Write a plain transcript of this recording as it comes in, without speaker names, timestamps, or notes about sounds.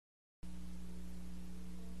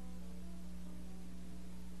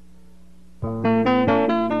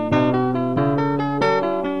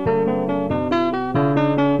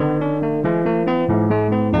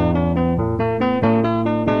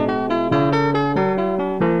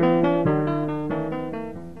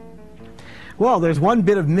Well, there's one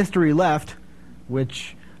bit of mystery left,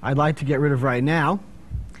 which I'd like to get rid of right now,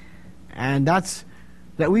 and that's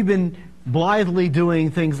that we've been blithely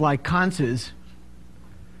doing things like conses,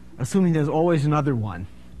 assuming there's always another one.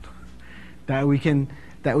 That we've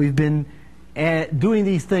been doing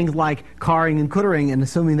these things like carring and cootering and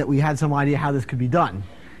assuming that we had some idea how this could be done.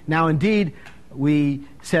 Now, indeed, we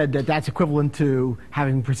said that that's equivalent to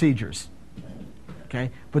having procedures. Okay?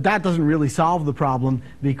 But that doesn't really solve the problem,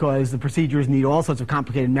 because the procedures need all sorts of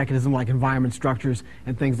complicated mechanisms like environment structures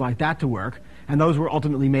and things like that to work. And those were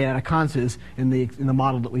ultimately made out of conses in the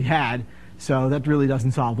model that we had. So that really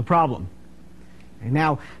doesn't solve the problem. And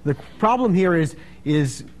now, the problem here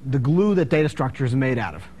is the glue that data structures are made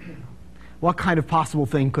out of. What kind of possible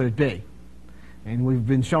thing could it be? And we've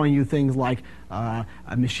been showing you things like a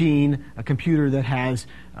machine, a computer that has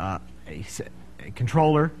a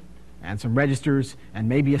controller and some registers and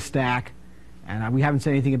maybe a stack. And we haven't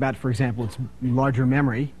said anything about, for example, its larger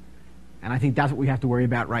memory. And I think that's what we have to worry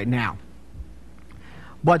about right now.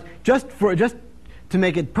 But just to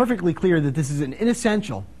make it perfectly clear that this is an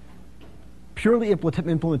inessential, purely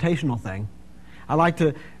implementational thing, I'd like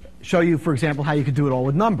to show you, for example, how you could do it all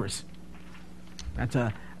with numbers. That's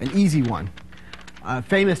an easy one. A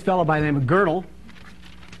famous fellow by the name of Gödel,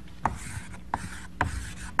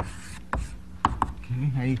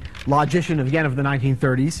 a logician again of the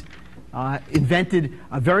 1930s, invented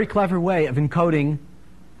a very clever way of encoding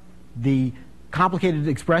the complicated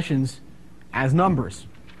expressions as numbers.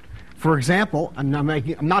 For example, I'm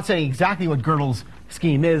not saying exactly what Gödel's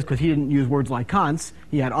scheme is, because he didn't use words like cons.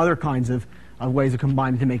 He had other kinds of ways of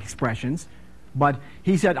combining to make expressions. But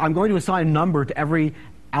he said, I'm going to assign a number to every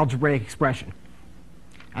algebraic expression.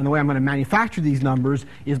 And the way I'm going to manufacture these numbers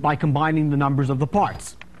is by combining the numbers of the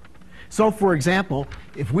parts. So, for example,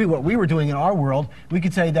 what we were doing in our world, we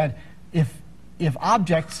could say that if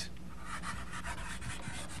objects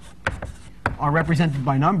are represented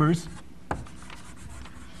by numbers,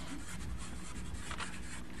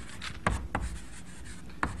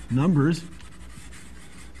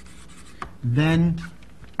 then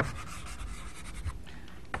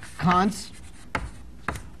const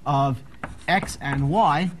of x and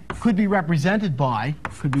y could be represented by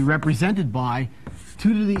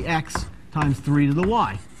 2 to the x times 3 to the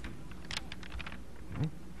y.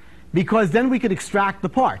 Because then we could extract the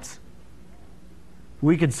parts.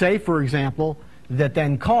 We could say, for example, that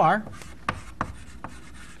then car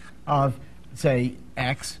of, say,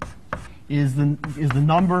 x is the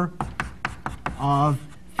number of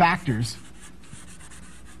factors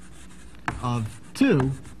of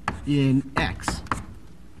 2 in x.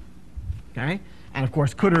 Okay? And of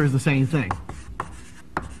course, cooter is the same thing.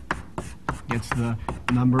 It's the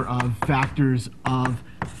number of factors of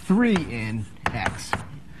 3 in x.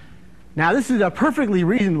 Now, this is a perfectly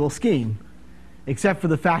reasonable scheme, except for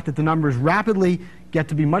the fact that the numbers rapidly get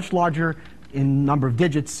to be much larger in number of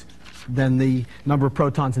digits than the number of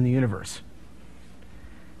protons in the universe.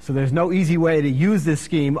 So there's no easy way to use this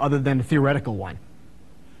scheme other than a theoretical one.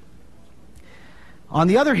 On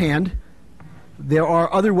the other hand, there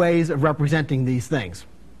are other ways of representing these things.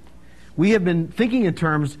 We have been thinking in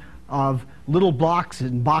terms of little blocks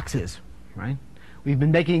and boxes, right? We've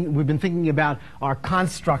been thinking about our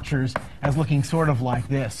const structures as looking sort of like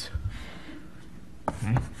this.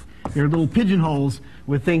 Okay? They're little pigeonholes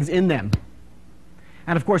with things in them.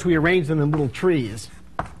 And of course, we arrange them in little trees.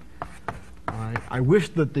 I wish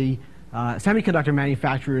that the semiconductor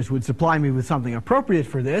manufacturers would supply me with something appropriate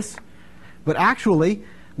for this, but actually,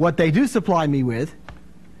 what they do supply me with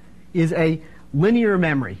is a linear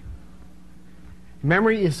memory.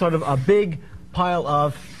 Memory is sort of a big pile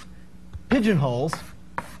of pigeonholes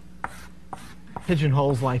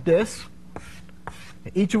like this,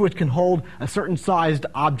 each of which can hold a certain sized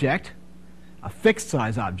object, a fixed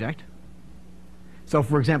size object. So,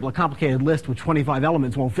 for example, a complicated list with 25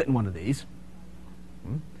 elements won't fit in one of these.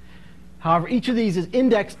 However, each of these is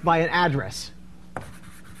indexed by an address.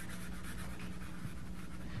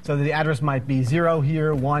 So that the address might be 0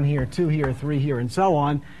 here, 1 here, 2 here, 3 here, and so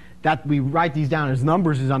on. That we write these down as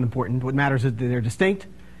numbers is unimportant. What matters is that they're distinct,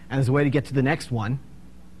 and there's a way to get to the next one.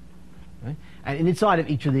 Right? And inside of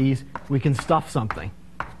each of these, we can stuff something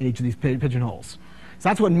in each of these pigeonholes. So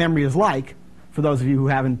that's what memory is like for those of you who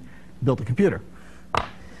haven't built a computer.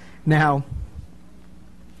 Now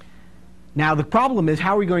the problem is,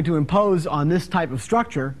 how are we going to impose on this type of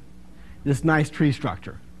structure this nice tree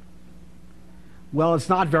structure? Well, it's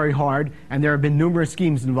not very hard, and there have been numerous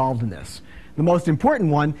schemes involved in this. The most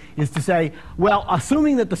important one is to say, well,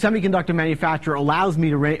 assuming that the semiconductor manufacturer allows me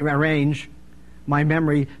to arrange my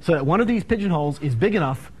memory so that one of these pigeonholes is big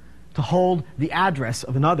enough to hold the address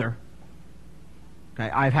of another, Okay,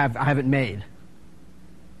 I have it made.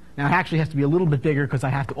 Now it actually has to be a little bit bigger because I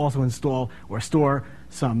have to also install or store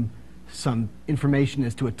some information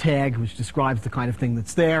as to a tag which describes the kind of thing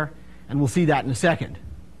that's there, and we'll see that in a second.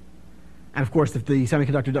 And of course, if the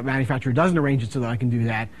semiconductor manufacturer doesn't arrange it so that I can do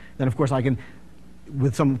that, then of course I can,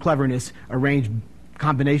 with some cleverness, arrange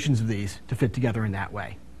combinations of these to fit together in that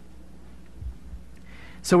way.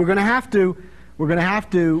 So we're going to have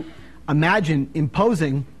to imagine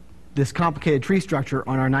imposing this complicated tree structure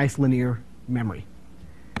on our nice linear memory.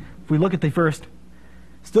 If we look at the first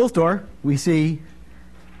still store, we see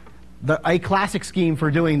a classic scheme for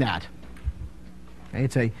doing that. Okay,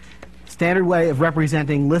 it's a standard way of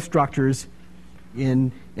representing list structures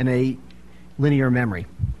in a linear memory.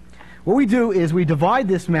 What we do is we divide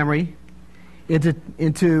this memory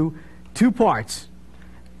into two parts,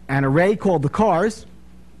 an array called the cars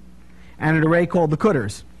and an array called the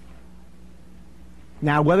cooters.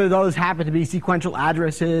 Now, whether those happen to be sequential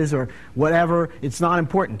addresses or whatever, it's not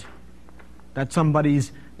important. That's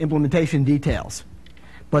somebody's implementation details.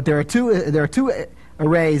 But there are two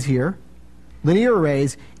arrays here, linear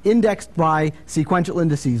arrays, indexed by sequential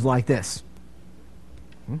indices like this.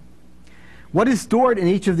 What is stored in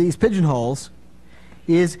each of these pigeonholes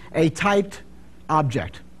is a typed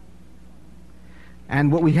object.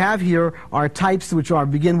 And what we have here are types which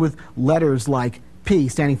begin with letters like P,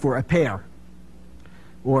 standing for a pair,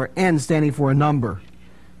 or N, standing for a number,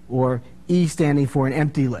 or E, standing for an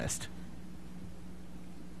empty list,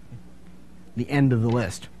 the end of the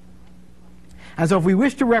list. And so if we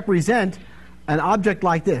wish to represent an object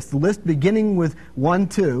like this, the list beginning with 1,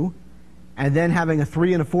 2, and then having a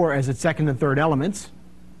 3 and a 4 as its second and third elements,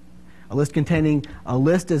 a list containing a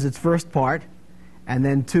list as its first part, and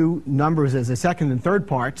then two numbers as the second and third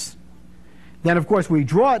parts, then of course we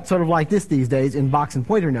draw it sort of like this these days in box and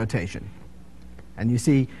pointer notation. And you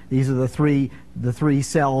see these are the three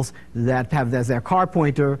cells that have as their car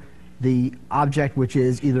pointer the object which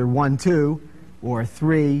is either 1, 2, or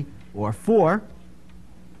 3, or 4.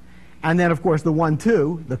 And then of course the 1,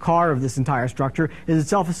 2, the car of this entire structure, is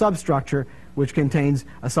itself a substructure which contains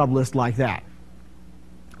a sublist like that.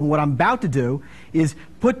 And what I'm about to do is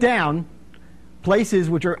put down places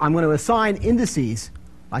which I'm going to assign indices,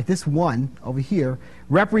 like this 1 over here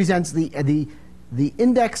represents the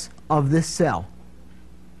index of this cell.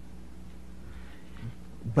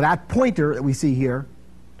 But that pointer that we see here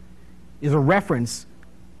is a reference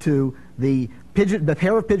to the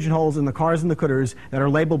pair of pigeonholes in the cars and the cooters that are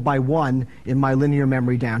labeled by 1 in my linear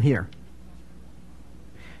memory down here.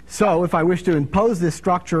 So if I wish to impose this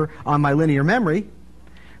structure on my linear memory,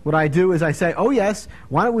 what I do is I say, oh yes,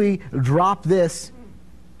 why don't we drop this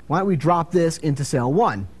into cell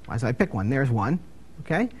 1? So I pick one, there's 1,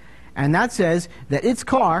 okay? And that says that its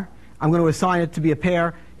car, I'm going to assign it to be a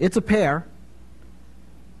pair, it's a pair,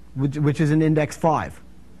 which is an index 5.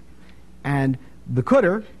 And the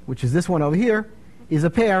cooter, which is this one over here, is a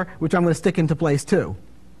pair which I'm going to stick into place 2,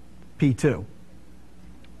 P2.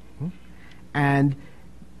 And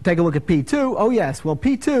take a look at P2. Oh yes, well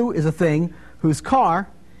P2 is a thing whose car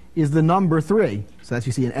is the number 3. So that's,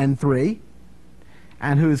 you see, an N3.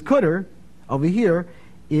 And whose cooter over here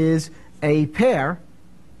is a pair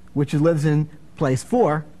which lives in place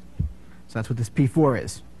 4. So that's what this P4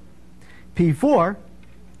 is. P4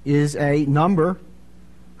 is a number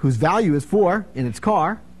whose value is 4 in its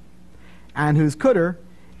car, and whose cooter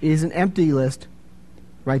is an empty list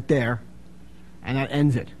right there, and that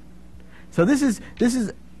ends it. So this is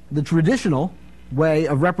the traditional way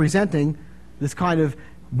of representing this kind of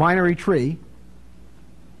binary tree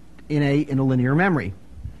in a linear memory.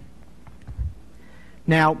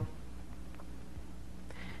 Now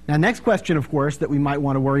next question, of course, that we might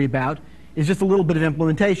want to worry about is just a little bit of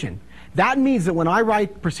implementation. That means that when I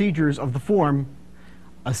write procedures of the form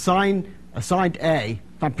assigned A,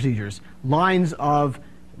 not procedures, lines of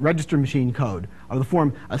register machine code of the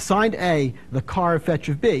form assigned A the car of fetch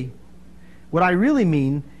of B, what I really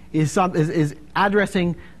mean is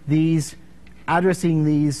addressing these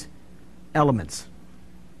elements.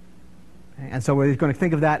 Okay? And so we're going to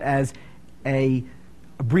think of that as an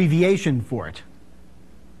abbreviation for it.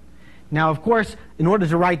 Now, of course, in order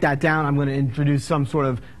to write that down, I'm going to introduce some sort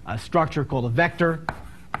of structure called a vector.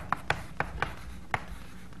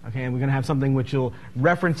 Okay, and we're going to have something which will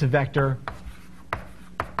reference a vector,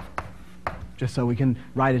 just so we can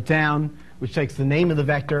write it down, which takes the name of the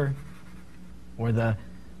vector, or I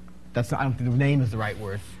don't think the name is the right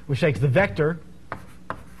word, which takes the vector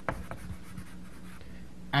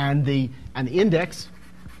and the index,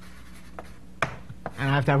 and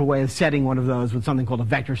I have to have a way of setting one of those with something called a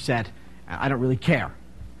vector set. I don't really care.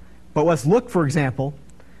 But let's look, for example,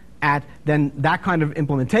 at then that kind of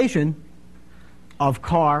implementation of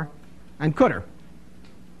car and cdr.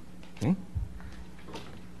 Okay?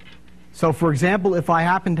 So for example, if I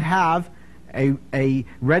happen to have a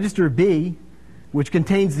register B which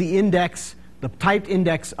contains the index, the typed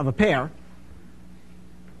index of a pair,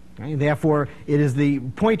 okay, therefore it is the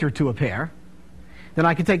pointer to a pair, then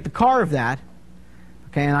I can take the car of that,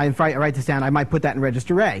 okay, and if I write this down, I might put that in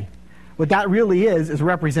register A. What that really is a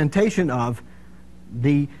representation of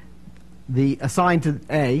the assigned to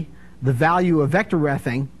A, the value of vector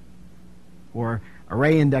refing, or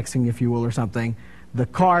array indexing, if you will, or something, the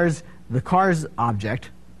cars object,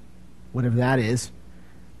 whatever that is,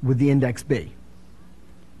 with the index B.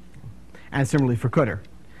 And similarly for cdr.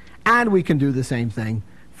 And we can do the same thing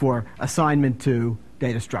for assignment to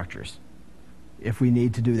data structures, if we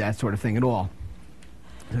need to do that sort of thing at all.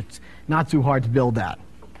 It's not too hard to build that.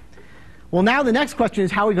 Well, now the next question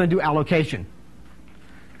is, how are we going to do allocation?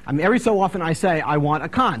 I mean, every so often I say I want a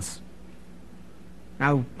cons.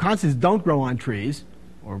 Now, conses don't grow on trees,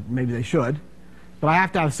 or maybe they should, but I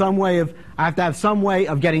have to have some way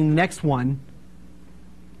of getting the next one.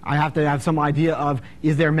 I have to have some idea of,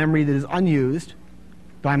 is there memory that is unused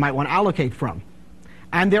that I might want to allocate from?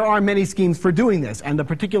 And there are many schemes for doing this, and the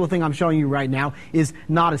particular thing I'm showing you right now is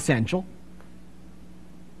not essential.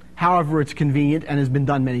 However, it's convenient and has been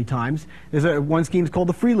done many times. There's one scheme called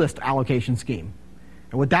the free list allocation scheme.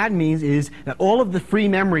 And what that means is that all of the free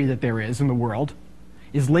memory that there is in the world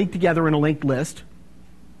is linked together in a linked list,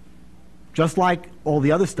 just like all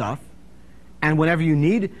the other stuff. And whenever you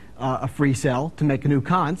need a free cell to make a new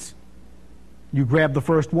cons, you grab the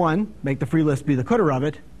first one, make the free list be the cdr of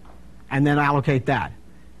it, and then allocate that.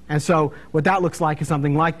 And so what that looks like is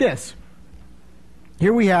something like this.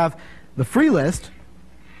 Here we have the free list.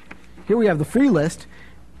 Here we have the free list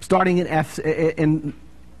starting in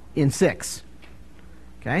in 6.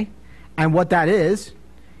 Okay? And what that is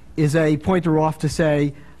a pointer off to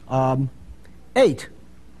say 8.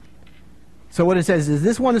 So what it says is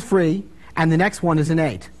this one is free, and the next one is in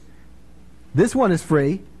 8. This one is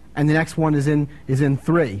free, and the next one is in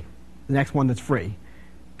 3. The next one that's free.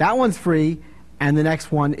 That one's free, and the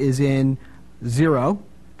next one is in 0.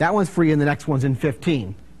 That one's free, and the next one's in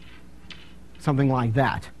 15. Something like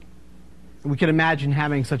that. We can imagine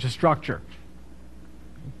having such a structure.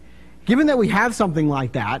 Given that we have something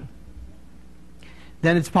like that,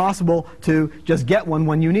 then it's possible to just get one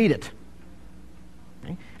when you need it.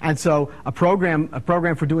 Okay? And so a program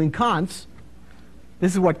for doing cons,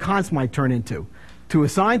 this is what cons might turn into. To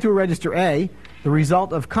assign to a register A the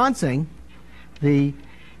result of consing a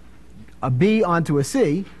B onto a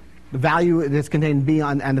C, the value that's contained in B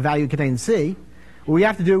and the value contained in C, what we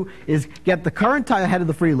have to do is get the current head of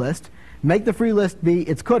the free list, make the free list be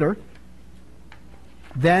its cdr.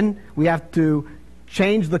 Then we have to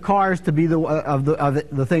change the cars to be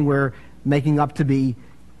the thing we're making up to be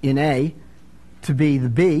in A to be the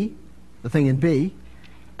B, the thing in B,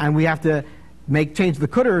 and we have to change the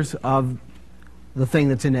cdrs of the thing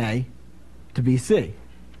that's in A to be C.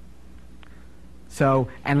 So,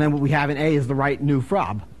 and then what we have in A is the right new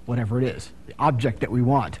frob, whatever it is, the object that we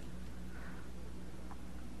want.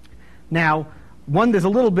 Now, there's a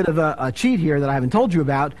little bit of a cheat here that I haven't told you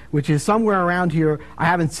about, which is somewhere around here I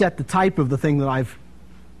haven't set the type of the thing that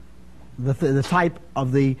the type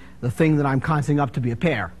of the thing that I'm consing up to be a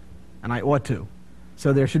pair, and I ought to.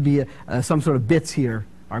 So there should be some sort of bits here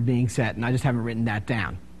are being set, and I just haven't written that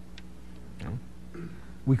down. Okay.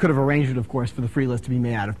 We could have arranged it, of course, for the free list to be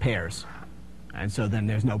made out of pairs, and so then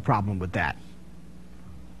there's no problem with that.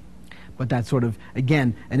 But that's sort of,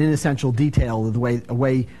 again, an inessential detail of the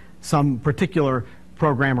way some particular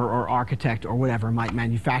programmer or architect or whatever might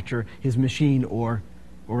manufacture his machine or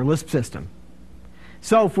Lisp system.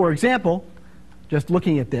 So, for example, just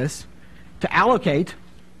looking at this, to allocate,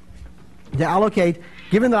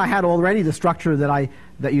 given that I had already the structure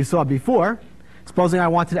that you saw before, supposing I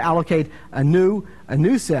wanted to allocate a new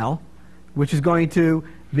cell, which is going to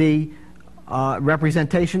be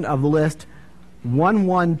representation of the list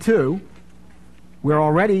 112, where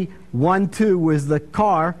already 12 was the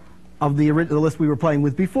car of the list we were playing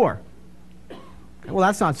with before. Well,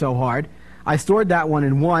 that's not so hard. I stored that one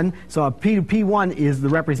in 1, so P1 is the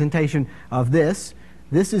representation of this.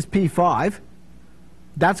 This is P5.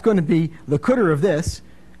 That's going to be the cdr of this.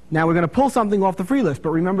 Now we're going to pull something off the free list, but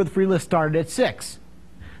remember the free list started at 6.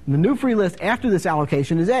 And the new free list after this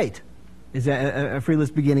allocation is 8. Is a free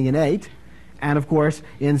list beginning in 8. And of course,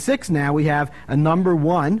 in 6 now we have a number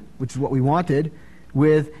 1, which is what we wanted,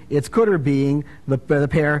 with its cdr being the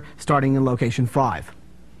pair starting in location 5.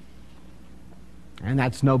 And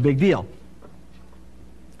that's no big deal.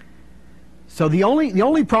 So the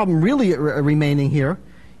only problem really remaining here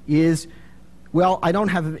is, well, I don't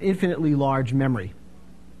have an infinitely large memory.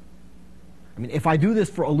 I mean, if I do this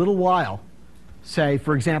for a little while, say,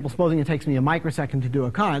 for example, supposing it takes me a microsecond to do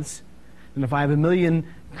a const, and if I have a million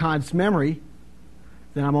const memory,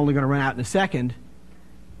 then I'm only going to run out in a second,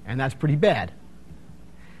 and that's pretty bad.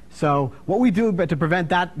 So what we do to prevent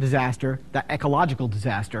that disaster, that ecological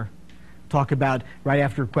disaster, talk about right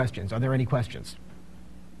after questions. Are there any questions?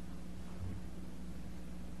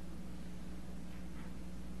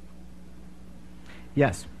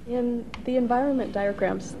 Yes? In the environment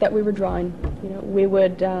diagrams that we were drawing, we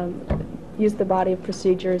would use the body of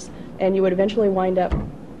procedures, and you would eventually wind up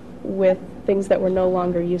with things that were no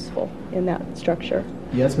longer useful in that structure.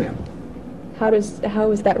 Yes, ma'am. How is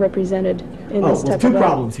that represented in this type of two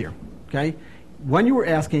problems here. Okay, one you were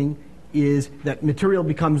asking is that material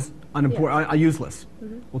becomes useless.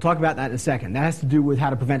 Mm-hmm. We'll talk about that in a second. That has to do with how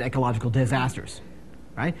to prevent ecological disasters.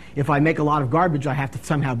 Right? If I make a lot of garbage, I have to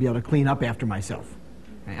somehow be able to clean up after myself.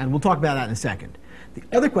 Okay? And we'll talk about that in a second. The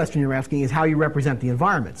other question you're asking is how you represent the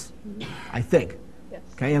environments, I think. Yes.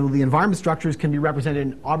 Okay, and the environment structures can be represented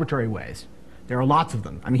in arbitrary ways. There are lots of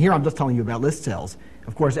them. I mean, here I'm just telling you about list cells.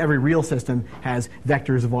 Of course, every real system has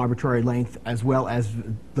vectors of arbitrary length as well as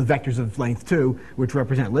the vectors of length 2, which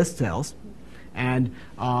represent list cells. And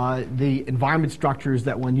the environment structures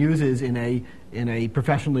that one uses in a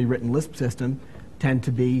professionally written Lisp system tend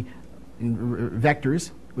to be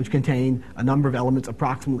vectors, which contain a number of elements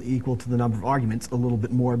approximately equal to the number of arguments, a little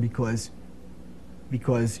bit more because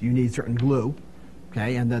you need certain glue.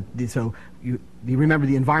 Okay, and so you remember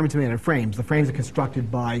the environment's made out of frames. The frames are constructed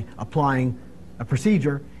by applying a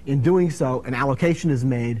procedure. In doing so, an allocation is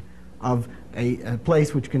made of a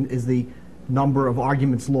place which is the number of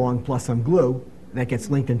arguments long plus some glue that gets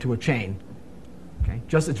linked into a chain. Okay,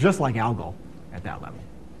 it's just like algol at that level.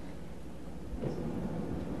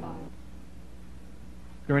 Are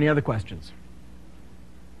there any other questions?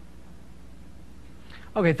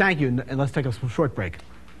 Okay, thank you, and let's take a short break.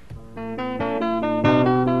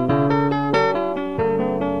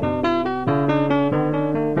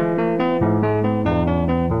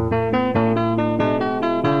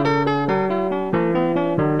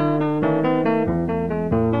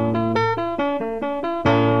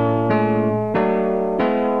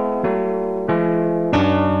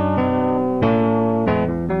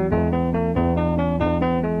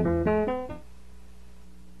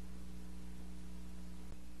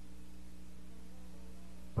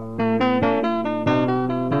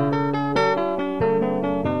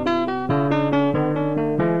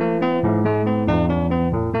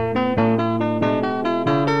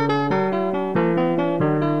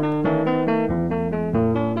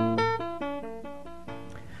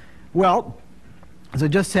 Well, as I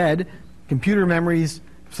just said, computer memories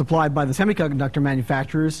supplied by the semiconductor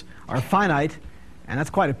manufacturers are finite, and that's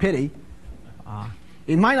quite a pity.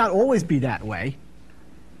 It might not always be that way.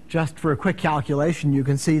 Just for a quick calculation, you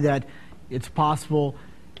can see that it's possible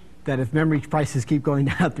that if memory prices keep going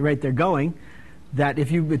down at the rate they're going, that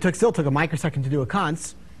if it still took a microsecond to do a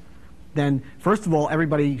const, then first of all,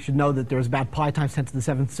 everybody should know that there's about pi times 10 to the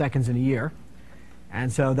 7th seconds in a year.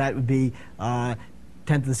 And so that would be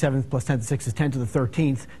 10 to the 7th plus 10 to the 6th is 10 to the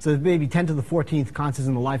 13th. So there's maybe 10 to the 14th constants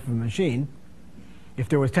in the life of a machine. If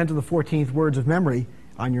there was 10 to the 14th words of memory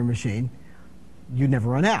on your machine, you'd never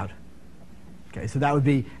run out. Okay, so that would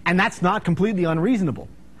be, and that's not completely unreasonable.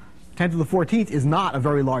 10 to the 14th is not a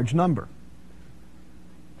very large number.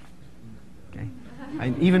 Okay,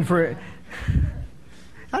 even for,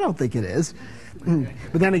 I don't think it is.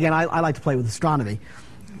 But then again, I like to play with astronomy.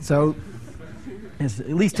 So it's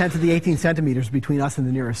at least 10 to the 18 centimeters between us and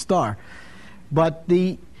the nearest star. But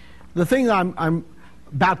the thing I'm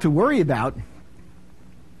about to worry about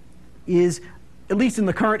is, at least in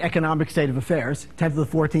the current economic state of affairs, 10 to the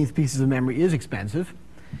 14th pieces of memory is expensive.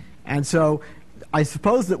 And so I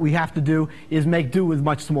suppose that we have to do is make do with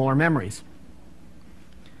much smaller memories.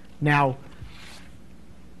 Now,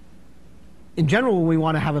 in general, when we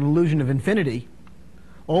want to have an illusion of infinity,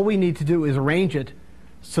 all we need to do is arrange it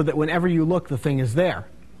so that whenever you look, the thing is there.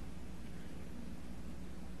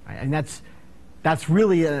 And that's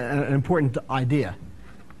really an important idea.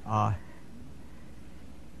 A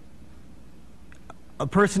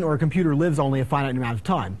person or a computer lives only a finite amount of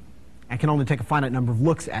time and can only take a finite number of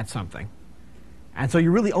looks at something. And so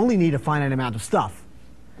you really only need a finite amount of stuff.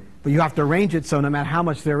 But you have to arrange it so no matter how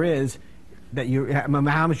much there is, no matter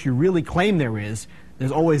how much you really claim there is,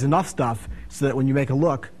 there's always enough stuff so that when you make a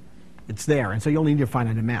look, it's there. And so you only need a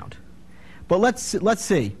finite amount. But let's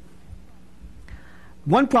see.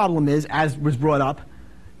 One problem is, as was brought up,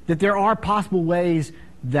 that there are possible ways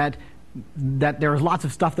that that there is lots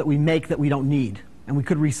of stuff that we make that we don't need, and we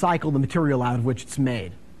could recycle the material out of which it's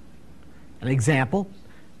made. An example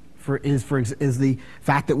is the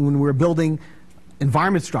fact that when we're building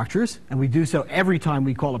environment structures, and we do so every time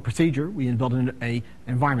we call a procedure, we build an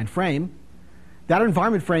environment frame, that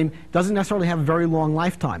environment frame doesn't necessarily have a very long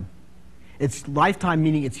lifetime. Its lifetime,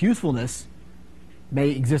 meaning its usefulness, may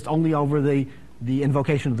exist only over the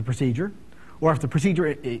invocation of the procedure, or if the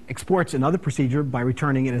procedure exports another procedure by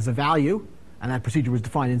returning it as a value, and that procedure was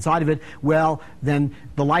defined inside of it, well, then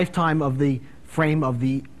the lifetime of the frame of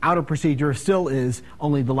the outer procedure still is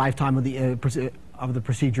only the lifetime of the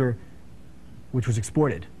procedure which was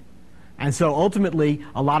exported. And so ultimately,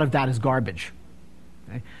 a lot of that is garbage.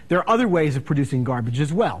 Okay? There are other ways of producing garbage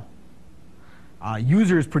as well.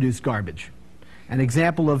 Users produce garbage. An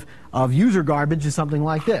example of user garbage is something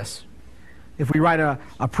like this. If we write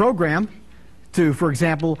a program to, for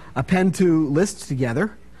example, append two lists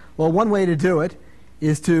together, well, one way to do it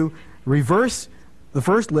is to reverse the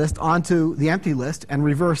first list onto the empty list and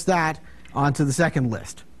reverse that onto the second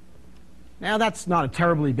list. Now, that's not a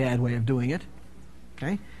terribly bad way of doing it.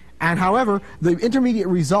 Okay? And however, the intermediate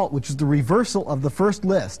result, which is the reversal of the first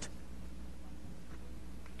list,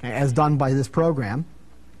 okay, as done by this program,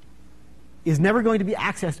 is never going to be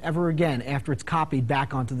accessed ever again after it's copied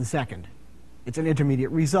back onto the second. It's an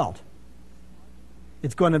intermediate result.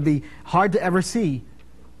 It's going to be hard to ever see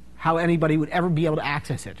how anybody would ever be able to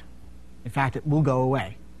access it. In fact, it will go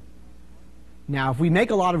away. Now, if we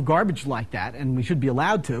make a lot of garbage like that, and we should be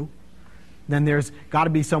allowed to, then there's got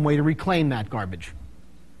to be some way to reclaim that garbage.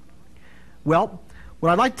 Well,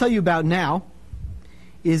 what I'd like to tell you about now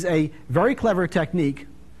is a very clever technique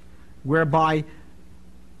whereby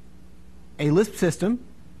a Lisp system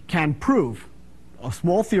can prove a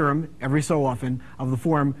small theorem every so often of the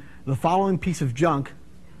form, the following piece of junk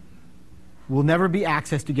will never be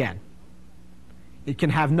accessed again. It can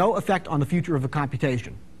have no effect on the future of a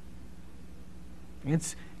computation.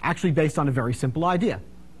 It's actually based on a very simple idea.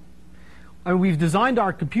 And we've designed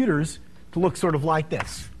our computers to look sort of like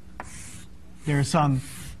this. There's some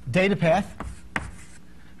data path,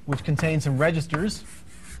 which contains some registers,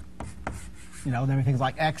 everything's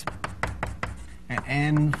like X and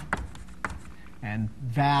N and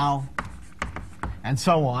val and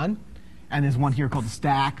so on. And there's one here called the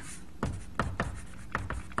stack,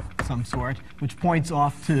 some sort, which points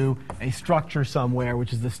off to a structure somewhere,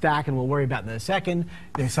 which is the stack, and we'll worry about that in a second.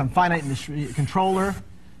 There's some finite controller,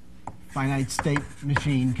 finite state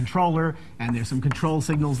machine controller, and there's some control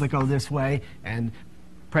signals that go this way, and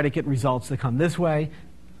predicate results that come this way.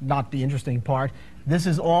 Not the interesting part. This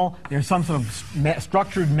is all, there's some sort of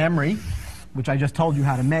structured memory, which I just told you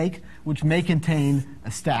how to make, which may contain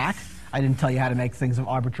a stack. I didn't tell you how to make things of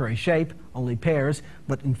arbitrary shape, only pairs,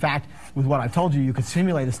 but in fact, with what I told you, you could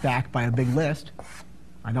simulate a stack by a big list.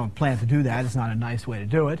 I don't plan to do that. It's not a nice way to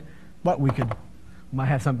do it, but we might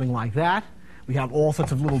have something like that. We have all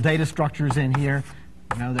sorts of little data structures in here,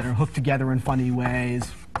 that are hooked together in funny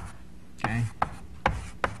ways, okay?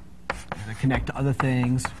 That connect to other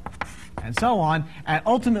things, and so on. And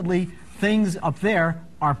ultimately, things up there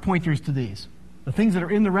are pointers to these. The things that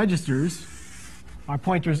are in the registers are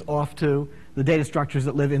pointers off to the data structures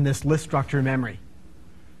that live in this list structure memory.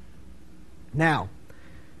 Now,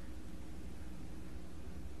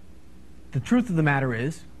 the truth of the matter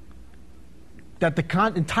is that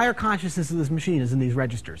the entire consciousness of this machine is in these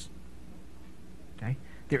registers. Okay?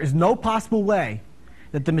 There is no possible way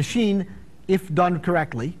that the machine, if done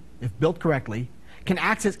correctly, if built correctly, can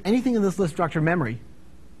access anything in this list structure memory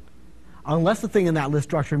unless the thing in that list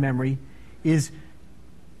structure memory is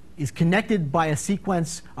connected by a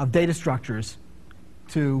sequence of data structures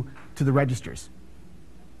to the registers.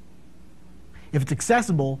 If it's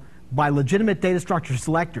accessible by legitimate data structure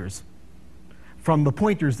selectors from the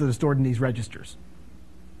pointers that are stored in these registers.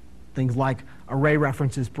 Things like array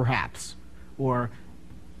references, perhaps, or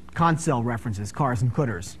console references, cars and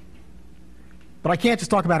cutters. But I can't just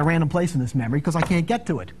talk about a random place in this memory because I can't get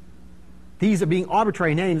to it. These are being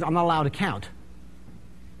arbitrary names I'm not allowed to count,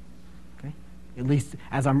 okay? At least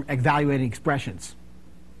as I'm evaluating expressions.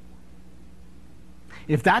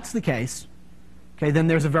 If that's the case, okay, then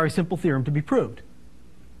there's a very simple theorem to be proved,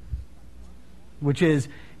 which is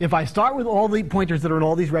if I start with all the pointers that are in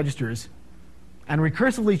all these registers and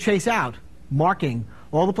recursively chase out, marking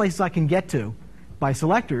all the places I can get to by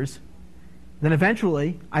selectors, then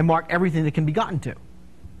eventually I mark everything that can be gotten to.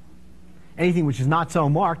 Anything which is not so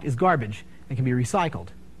marked is garbage and can be recycled.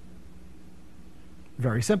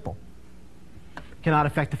 Very simple. Cannot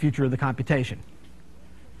affect the future of the computation.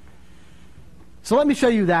 So let me show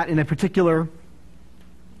you that in a particular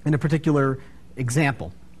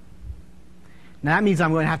example. Now that means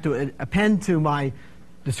I'm going to have to append to my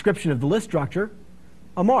description of the list structure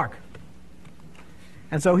a mark.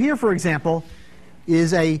 And so here, for example,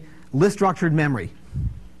 is a list structured memory.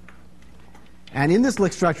 And in this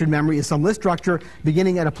list structured memory is some list structure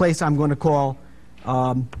beginning at a place I'm going to call,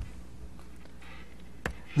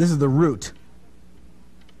 this is the root.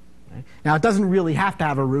 Okay. Now it doesn't really have to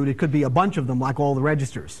have a root. It could be a bunch of them, like all the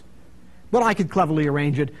registers. But I could cleverly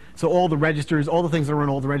arrange it so all the registers, all the things that are in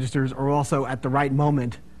all the registers are also at the right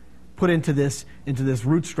moment put into this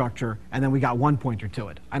root structure, and then we got one pointer to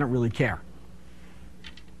it. I don't really care.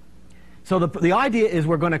 So the idea is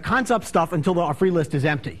we're going to const up stuff until our free list is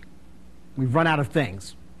empty. We've run out of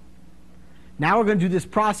things. Now we're going to do this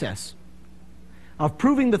process of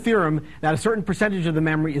proving the theorem that a certain percentage of the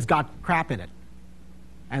memory has got crap in it.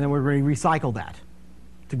 And then we're going to recycle that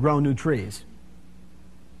to grow new trees.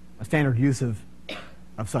 A standard use of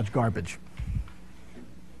such garbage.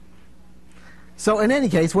 So in any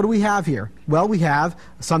case, what do we have here? Well, we have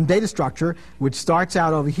some data structure which starts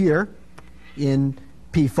out over here in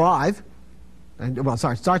P5. Well,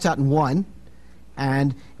 sorry, it starts out in 1.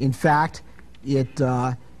 And in fact, it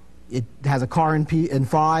has a car in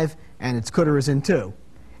 5, and its cdr is in 2.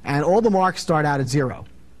 And all the marks start out at 0.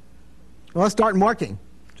 Well, let's start marking,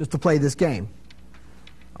 just to play this game.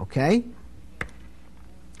 Okay?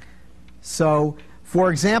 So,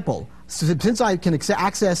 for example, since I can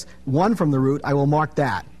access 1 from the root, I will mark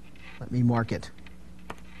that. Let me mark it.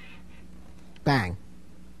 Bang.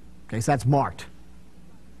 Okay, so that's marked.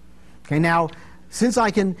 Okay, now, since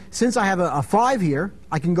I have a 5 here,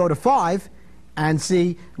 I can go to 5 and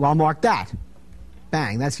see, well, I'll mark that.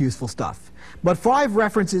 Bang, that's useful stuff. But 5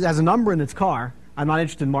 references as a number in its car. I'm not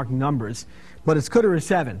interested in marking numbers, but its cdr is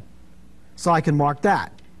 7. So I can mark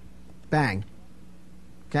that. Bang.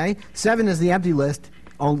 Okay? 7 is the empty list,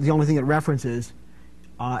 the only thing it references,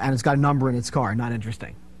 and it's got a number in its car. Not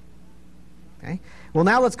interesting. Okay? Well,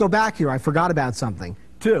 now let's go back here. I forgot about something.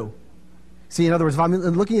 2. See, in other words, if I'm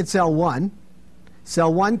looking at cell 1,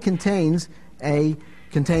 cell 1 contains a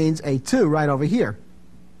 2 right over here,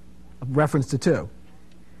 a reference to 2.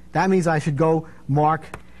 That means I should go mark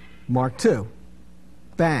 2.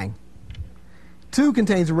 Bang. 2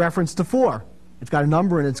 contains a reference to 4. It's got a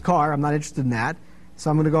number in its car. I'm not interested in that. So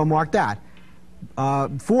I'm going to go mark that.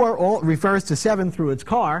 4 refers to 7 through its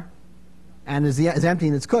car and is empty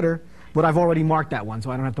in its cdr, but I've already marked that one,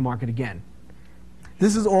 so I don't have to mark it again.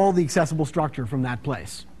 This is all the accessible structure from that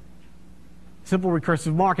place. Simple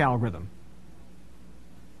recursive mark algorithm.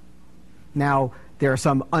 Now, there are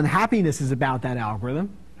some unhappinesses about that algorithm,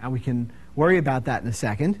 and we can worry about that in a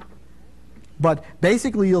second. But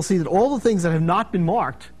basically, you'll see that all the things that have not been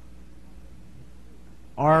marked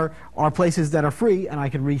are places that are free, and I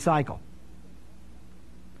can recycle.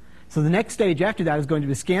 So the next stage after that is going to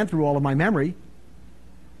be scan through all of my memory,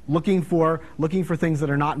 looking for things that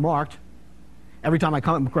are not marked. Every time I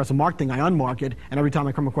come across a marked thing, I unmark it, and every time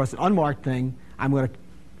I come across an unmarked thing, I'm going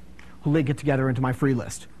to link it together into my free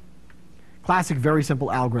list. Classic, very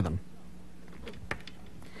simple algorithm.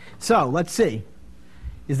 So let's see.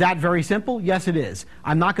 Is that very simple? Yes, it is.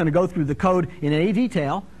 I'm not going to go through the code in any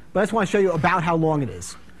detail, but I just want to show you about how long it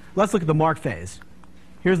is. Let's look at the mark phase.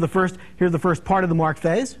 Here's the first part of the mark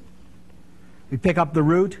phase. We pick up the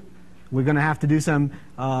root. We're going to have to do some.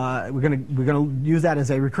 We're going to use that as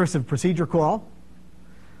a recursive procedure call.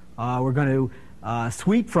 We're going to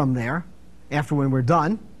sweep from there after when we're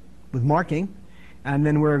done with marking, and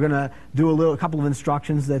then we're going to do a couple of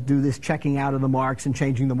instructions that do this checking out of the marks and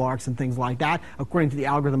changing the marks and things like that according to the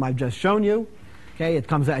algorithm I've just shown you. Okay, it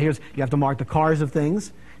comes out. You have to mark the cars of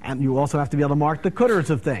things, and you also have to be able to mark the cdrs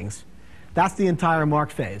of things. That's the entire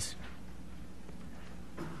mark phase.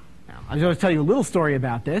 Now, I'm going to tell you a little story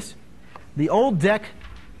about this. The old DEC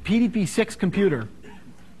PDP-6 computer,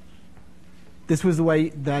 this was the way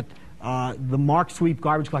that the mark sweep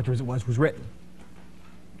garbage collector as it was written.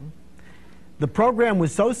 The program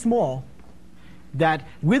was so small that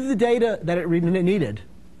with the data that it needed,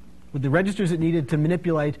 with the registers it needed to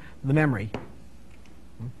manipulate the memory,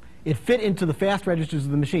 it fit into the fast registers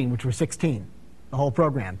of the machine, which were 16, the whole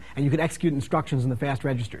program. And you could execute instructions in the fast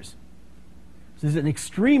registers. So this is an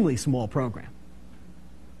extremely small program.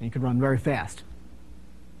 And you could run very fast.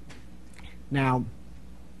 Now,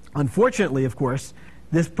 unfortunately, of course,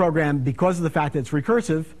 this program, because of the fact that it's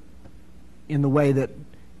recursive, in the way that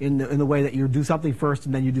you do something first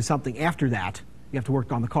and then you do something after that, you have to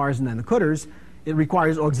work on the cars and then the cdrs, it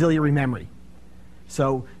requires auxiliary memory.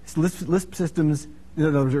 So Lisp systems, in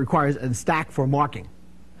other words, it requires a stack for marking.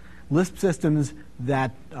 Lisp systems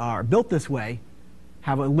that are built this way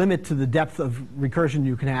have a limit to the depth of recursion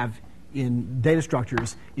you can have in data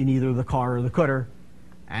structures in either the car or the cooter,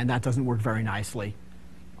 and that doesn't work very nicely.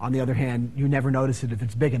 On the other hand, you never notice it if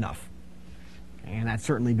it's big enough, and that's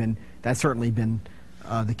certainly been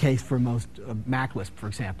the case for most MacLisp, for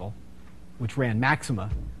example, which ran Maxima,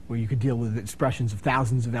 where you could deal with expressions of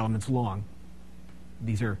thousands of elements long.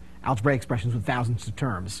 These are algebraic expressions with thousands of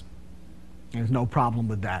terms. There's no problem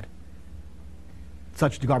with that.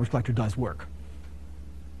 Such a garbage collector does work.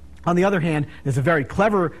 On the other hand, there's a very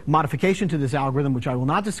clever modification to this algorithm, which I will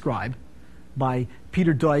not describe, by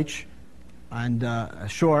Peter Deutsch and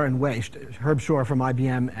Shor and Waite, Herb Shor from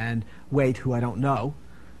IBM and Waite, who I don't know,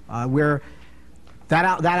 where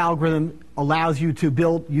that algorithm allows you to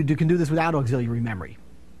build, you can do this without auxiliary memory.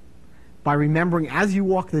 By remembering as you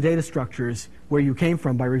walk the data structures where you came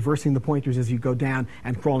from, by reversing the pointers as you go down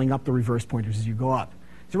and crawling up the reverse pointers as you go up.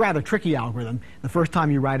 It's a rather tricky algorithm. The first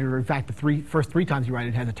time you write it, or in fact the first three times you write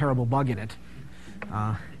it, has a terrible bug in it.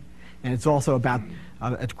 And it's also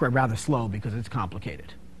it's rather slow because it's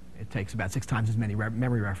complicated. It takes about 6 times as many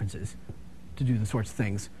memory references to do the sorts of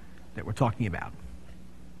things that we're talking about.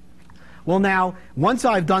 Well, now, once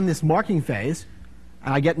I've done this marking phase,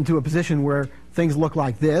 and I get into a position where things look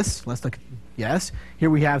like this. Let's look. Yes, here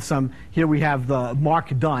we have the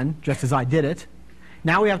mark done, just as I did it.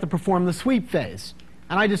 Now we have to perform the sweep phase.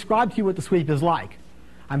 And I described to you what the sweep is like.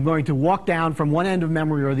 I'm going to walk down from one end of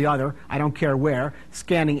memory or the other, I don't care where,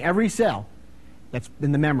 scanning every cell that's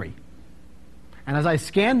in the memory. And as I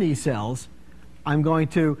scan these cells, I'm going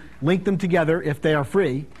to link them together, if they are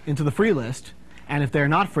free, into the free list. And if they're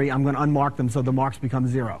not free, I'm going to unmark them so the marks become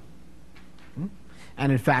 0.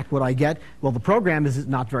 And in fact, what I get, well, the program is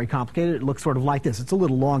not very complicated. It looks sort of like this. It's a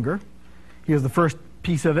little longer. Here's the first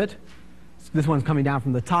piece of it. This one's coming down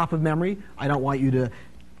from the top of memory. I don't want you to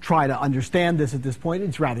try to understand this at this point.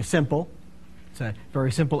 It's rather simple. It's a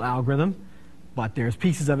very simple algorithm. But there's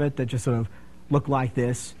pieces of it that just sort of look like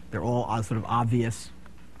this. They're all sort of obvious.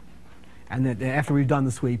 And then after we've done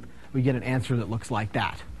the sweep, we get an answer that looks like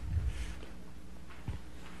that.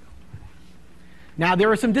 Now,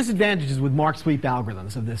 there are some disadvantages with mark sweep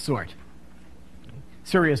algorithms of this sort,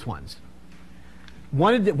 serious ones.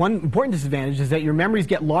 One important disadvantage is that your memories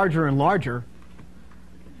get larger and larger.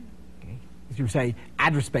 As you say,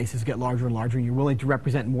 address spaces get larger and larger, and you're willing to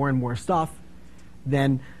represent more and more stuff,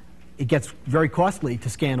 then it gets very costly to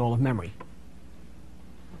scan all of memory.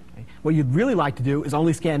 What you'd really like to do is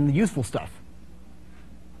only scan the useful stuff.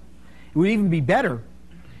 It would even be better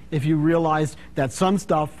if you realized that some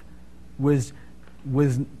stuff was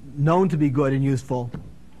known to be good and useful,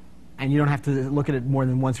 and you don't have to look at it more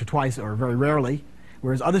than once or twice or very rarely,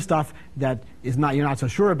 whereas other stuff that you're not so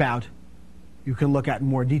sure about, you can look at in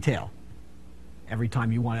more detail every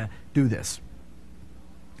time you want to do this.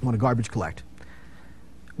 You want to garbage collect.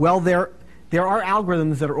 Well, there are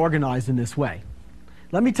algorithms that are organized in this way.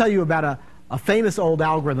 Let me tell you about a famous old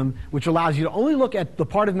algorithm which allows you to only look at the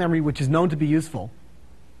part of memory which is known to be useful,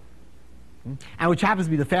 and which happens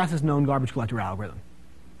to be the fastest known garbage collector algorithm.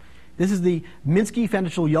 This is the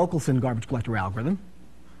Minsky-Fenchel-Jokelson garbage collector algorithm.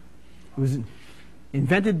 It was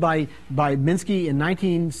invented by Minsky in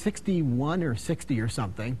 1961 or 60 or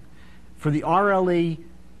something for the RLE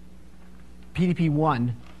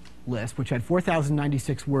PDP-1 list, which had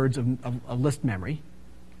 4,096 words of list memory,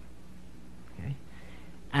 okay,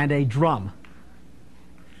 and a drum.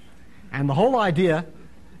 And the whole idea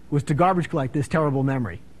was to garbage collect this terrible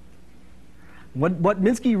memory. What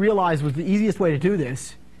Minsky realized was the easiest way to do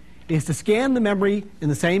this is to scan the memory in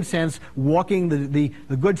the same sense, walking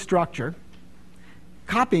the good structure,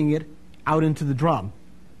 copying it out into the drum,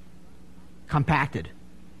 compacted.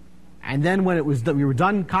 And then when we were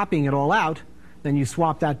done copying it all out, then you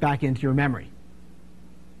swap that back into your memory.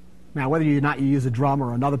 Now, whether or not you use a drum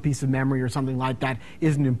or another piece of memory or something like that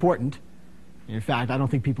isn't important. In fact, I don't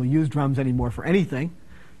think people use drums anymore for anything.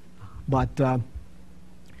 But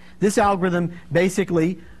this algorithm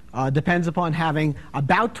basically depends upon having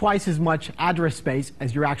about twice as much address space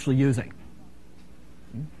as you're actually using.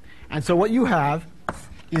 And so what you have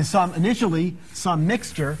is initially some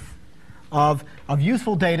mixture of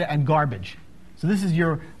useful data and garbage. So this is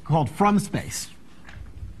your called from space.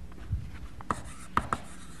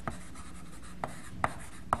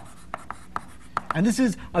 And this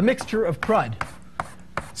is a mixture of crud.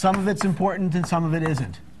 Some of it's important and some of it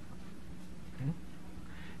isn't.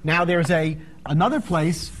 Now there's another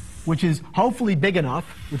place which is hopefully big enough,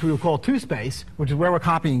 which we will call to space, which is where we're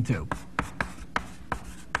copying to.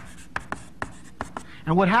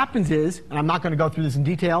 And what happens is, and I'm not going to go through this in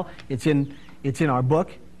detail, it's in our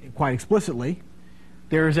book quite explicitly,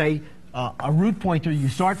 there's a root pointer you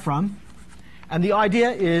start from, and the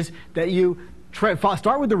idea is that you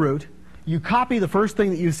start with the root, you copy the first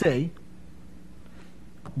thing that you see,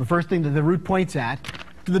 the first thing that the root points at,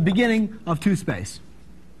 to the beginning of 2 space.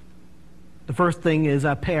 The first thing is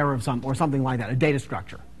a pair of or something like that, a data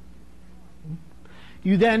structure.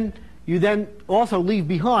 You then also leave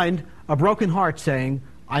behind a broken heart saying,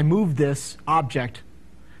 I moved this object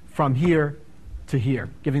from here to here,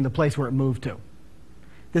 giving the place where it moved to.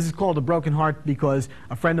 This is called a broken heart because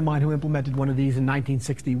a friend of mine who implemented one of these in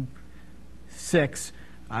 1966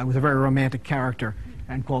 was a very romantic character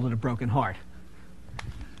and called it a broken heart.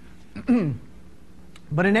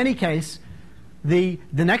 But in any case, the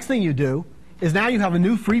next thing you do is now you have a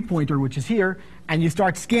new free pointer, which is here, and you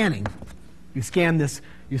start scanning. You scan this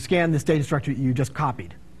data structure you just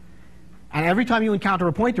copied. And every time you encounter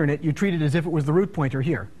a pointer in it, you treat it as if it was the root pointer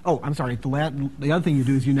here. Oh, I'm sorry. The other thing you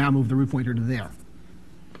do is you now move the root pointer to there.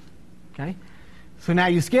 Okay? So now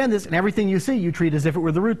you scan this, and everything you see, you treat as if it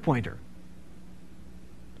were the root pointer.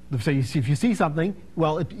 So if you see something,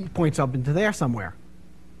 well, it points up into there somewhere.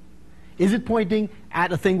 Is it pointing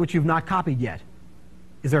at a thing which you've not copied yet?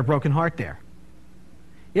 Is there a broken heart there?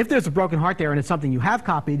 If there's a broken heart there and it's something you have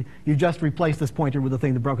copied, you just replace this pointer with the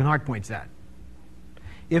thing the broken heart points at.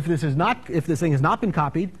 If this thing has not been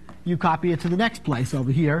copied, you copy it to the next place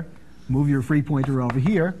over here, move your free pointer over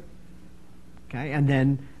here, okay, and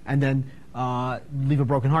then leave a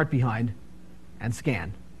broken heart behind and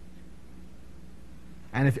scan.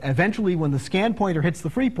 And if eventually, when the scan pointer hits the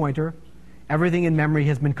free pointer, everything in memory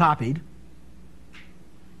has been copied.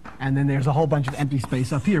 And then there's a whole bunch of empty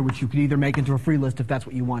space up here, which you could either make into a free list if that's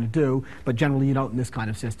what you want to do, but generally you don't in this kind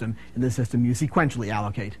of system. In this system, you sequentially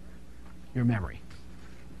allocate your memory.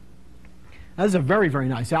 That is a very, very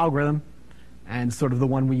nice algorithm, and sort of the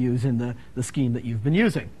one we use in the scheme that you've been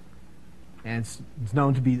using. And it's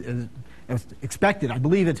known to be as expected. I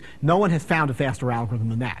believe no one has found a faster algorithm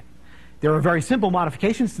than that. There are very simple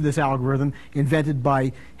modifications to this algorithm invented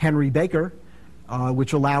by Henry Baker,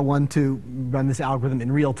 which allow one to run this algorithm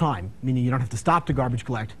in real time, meaning you don't have to stop to garbage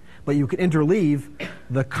collect, but you can interleave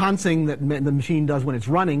the consing that the machine does when it's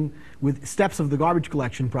running with steps of the garbage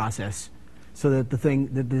collection process, so that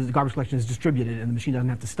the garbage collection is distributed and the machine doesn't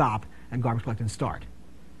have to stop and garbage collect and start.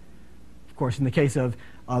 Of course, in the case of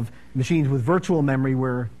machines with virtual memory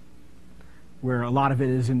where a lot of it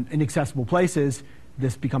is in inaccessible places,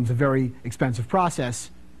 this becomes a very expensive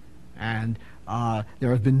process, and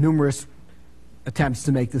there have been numerous attempts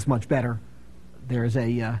to make this much better. There's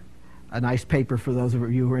a nice paper for those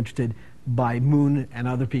of you who are interested by Moon and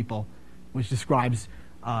other people, which describes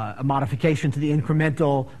a modification to the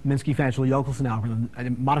incremental Minsky-Fanchel-Yochelson algorithm, a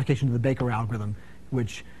modification to the Baker algorithm,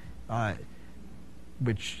 which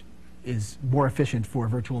is more efficient for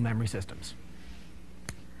virtual memory systems.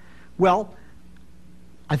 Well,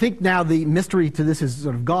 I think now the mystery to this is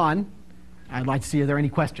sort of gone. I'd like to see, are there any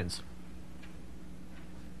questions?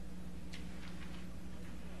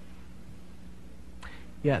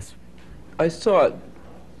 Yes? I saw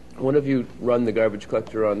one of you run the garbage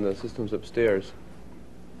collector on the systems upstairs,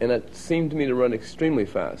 and it seemed to me to run extremely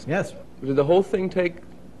fast. Yes. Did the whole thing take,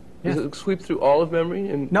 Yes. does it sweep through all of memory?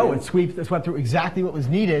 No, it swept through exactly what was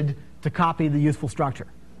needed to copy the useful structure.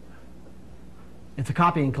 It's a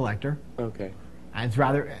copying collector. Okay.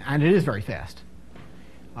 And it is very fast.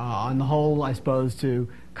 On the whole, I suppose, to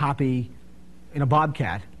copy in a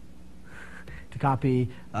Bobcat, to copy,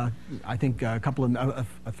 I think a couple of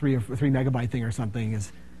a 3 megabyte thing or something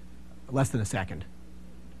is less than a second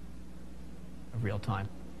of real time.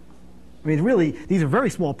 I mean, really, these are very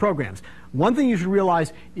small programs. One thing you should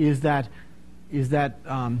realize is that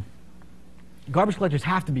garbage collectors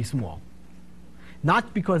have to be small,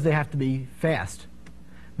 not because they have to be fast,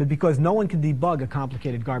 but because no one can debug a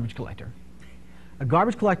complicated garbage collector. A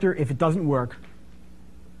garbage collector, if it doesn't work,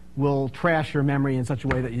 will trash your memory in such a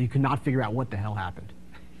way that you cannot figure out what the hell happened.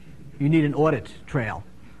 You need an audit trail,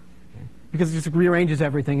 because it just rearranges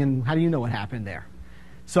everything, and how do you know what happened there?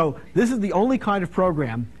 So this is the only kind of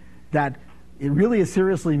program that it really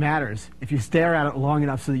seriously matters if you stare at it long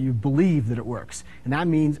enough so that you believe that it works. And that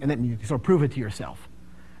means, and then you sort of prove it to yourself.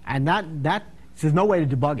 And there's no way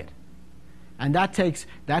to debug it. And that takes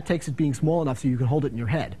it being small enough so you can hold it in your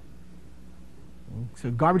head.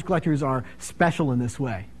 So garbage collectors are special in this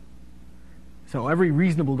way. So every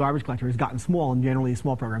reasonable garbage collector has gotten small, and generally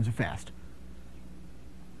small programs are fast.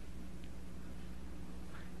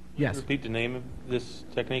 Yes? Repeat the name of this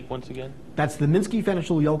technique once again. That's the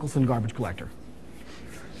Minsky-Fanchel-Yochelson garbage collector.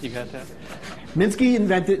 You got that? Minsky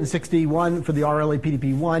invented it in '61 for the RLA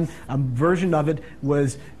PDP-1. A version of it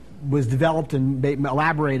was developed and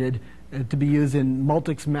elaborated to be used in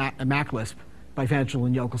Multics MacLisp by Fanchel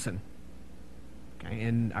and Yochelson, okay,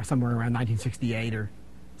 in somewhere around 1968 or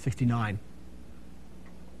 69.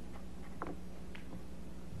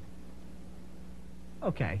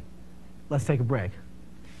 Okay, let's take a break.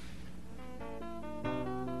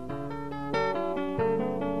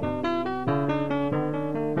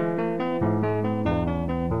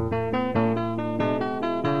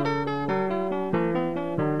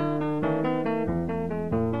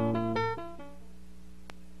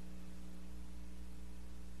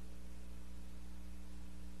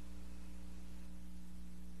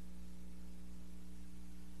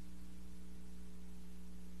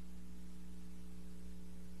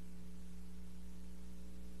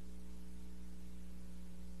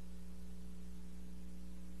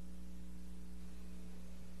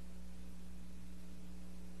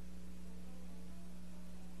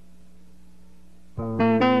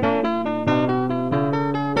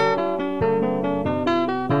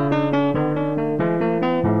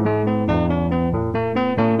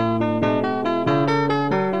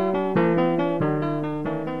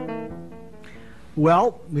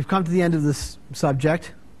 Well, we've come to the end of this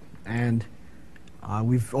subject, and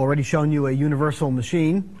we've already shown you a universal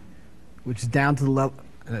machine, which is down to the level,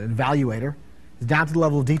 an evaluator, is down to the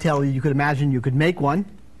level of detail you could imagine you could make one.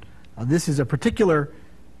 This is a particular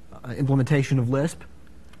implementation of Lisp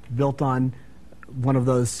built on one of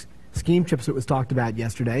those scheme chips that was talked about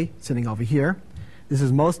yesterday, sitting over here. This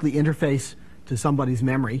is mostly interface to somebody's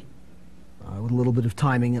memory with a little bit of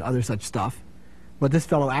timing and other such stuff. But this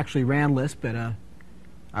fellow actually ran Lisp at a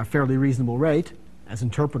fairly reasonable rate as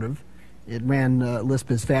interpretive. It ran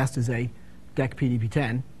Lisp as fast as a DEC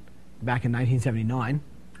PDP-10 back in 1979.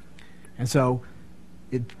 And so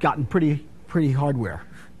it's gotten pretty hardware,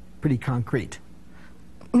 pretty concrete.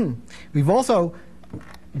 We've also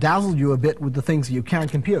dazzled you a bit with the things you can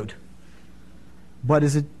compute. But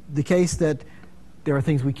is it the case that there are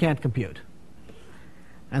things we can't compute?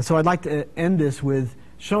 And so I'd like to end this with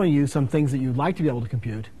showing you some things that you'd like to be able to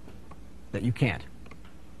compute that you can't.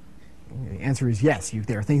 The answer is yes,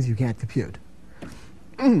 there are things you can't compute.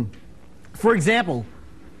 For example,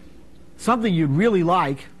 something you'd really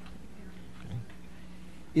like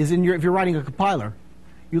is if you're writing a compiler,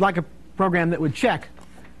 you'd like a program that would check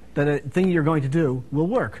that a thing you're going to do will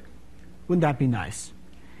work. Wouldn't that be nice?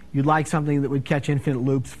 You'd like something that would catch infinite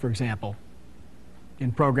loops, for example,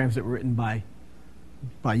 in programs that were written by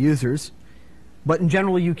users. But in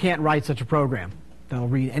general, you can't write such a program that'll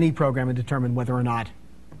read any program and determine whether or not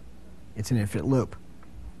it's an infinite loop.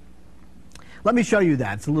 Let me show you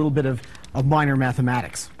that. It's a little bit of minor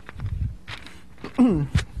mathematics.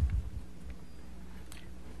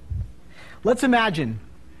 Let's imagine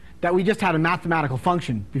that we just had a mathematical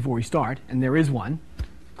function before we start, and there is one,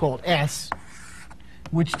 called S,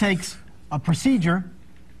 which takes a procedure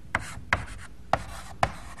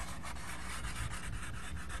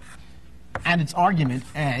and its argument,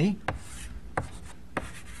 A,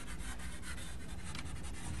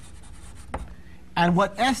 and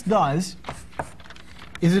what S does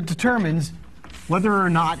is it determines whether or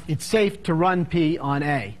not it's safe to run P on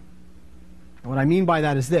A. And what I mean by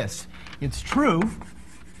that is this. It's true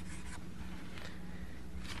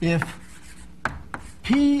if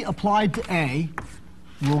P applied to A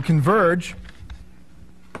will converge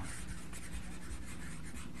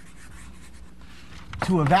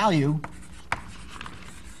to a value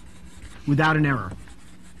without an error.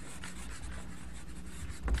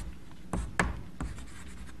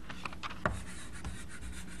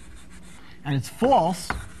 And it's false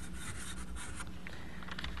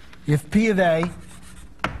if P of A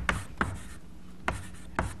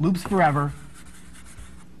loops forever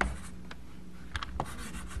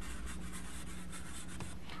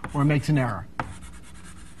or makes an error.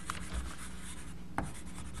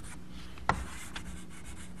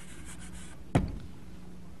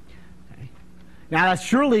 Okay. Now that's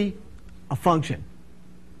surely a function.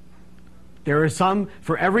 There is some,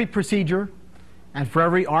 for every procedure and for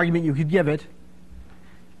every argument you could give it,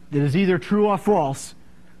 that is either true or false,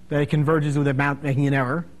 that it converges without making an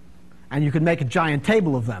error, and you could make a giant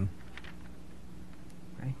table of them.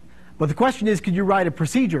 Okay? But the question is, could you write a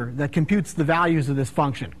procedure that computes the values of this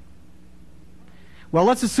function? Well,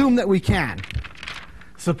 let's assume that we can.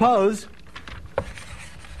 Suppose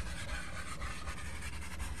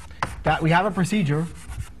that we have a procedure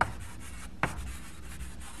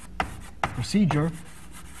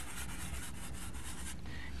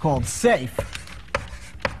called safe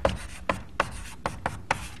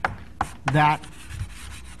that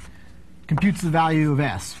computes the value of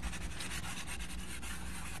S.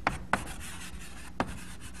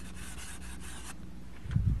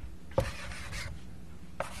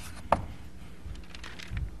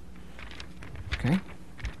 Okay.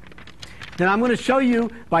 then I'm going to show you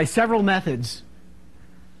by several methods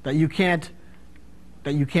that you can't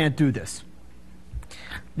do this.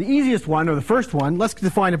 The easiest one, or the first one, let's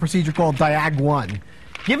define a procedure called diag1.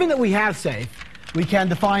 Given that we have safe, we can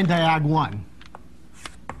define diag1.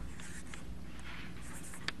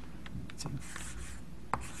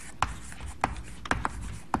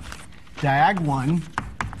 Diag1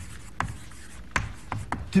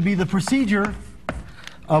 to be the procedure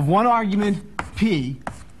of one argument P,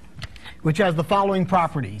 which has the following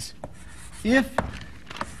properties. If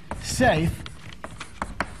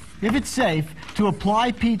it's safe to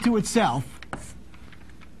apply P to itself,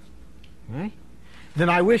 okay, then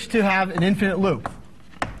I wish to have an infinite loop.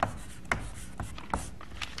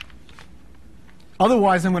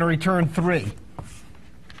 Otherwise, I'm going to return 3.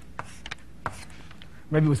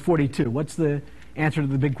 Maybe it was 42. What's the answer to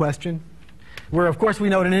the big question? Where, of course, we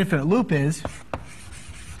know what an infinite loop is.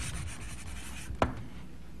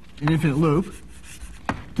 An infinite loop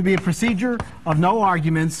to be a procedure of no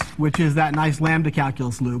arguments, which is that nice lambda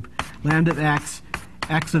calculus loop. Lambda of x,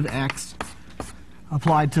 x of x,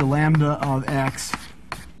 applied to lambda of x,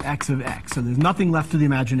 x of x. So there's nothing left to the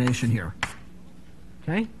imagination here.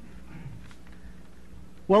 Okay?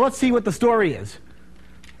 Well, let's see what the story is.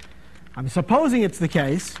 I'm supposing it's the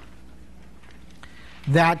case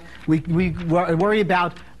that we worry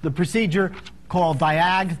about the procedure called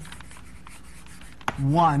diag1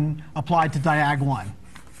 applied to diag1.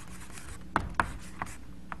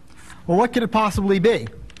 Well, what could it possibly be?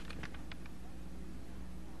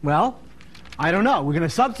 Well, I don't know. We're going to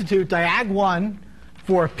substitute diag1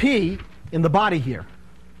 for P in the body here.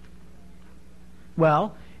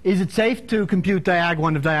 Well, is it safe to compute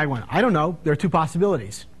diag1 of diag1? I don't know. There are two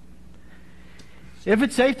possibilities. If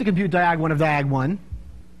it's safe to compute diag1 of diag1,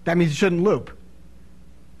 that means it shouldn't loop.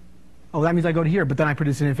 Oh, that means I go to here, but then I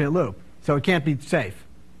produce an infinite loop. So it can't be safe.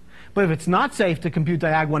 But if it's not safe to compute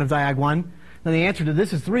diag1 of diag1, then the answer to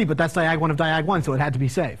this is 3, but that's diag1 of diag1, so it had to be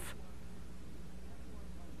safe.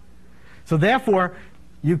 So therefore,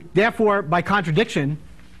 by contradiction,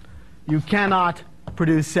 you cannot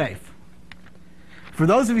produce safe. For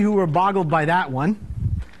those of you who were boggled by that one,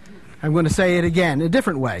 I'm going to say it again in a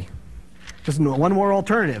different way. Just one more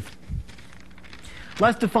alternative.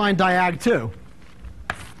 Let's define diag2.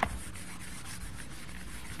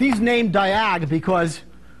 These named diag because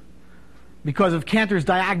of Cantor's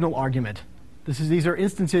diagonal argument. These are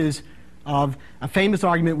instances of a famous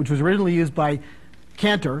argument which was originally used by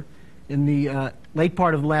Cantor in the late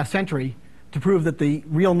part of the last century to prove that the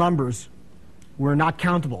real numbers were not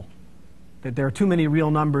countable, that there are too many real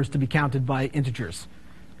numbers to be counted by integers,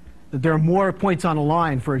 that there are more points on a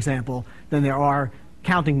line, for example, than there are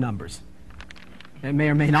counting numbers. It may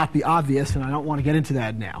or may not be obvious, and I don't want to get into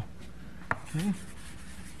that now. Okay.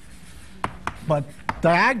 But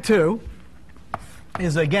diag2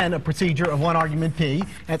 is, again, a procedure of one argument P,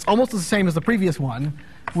 and it's almost the same as the previous one,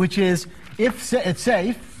 which is if it's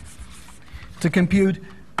safe to compute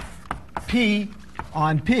P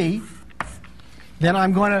on P, then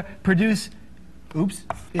I'm going to produce,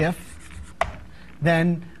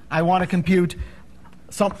 then I want to compute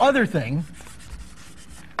some other thing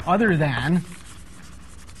other than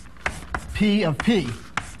P of P.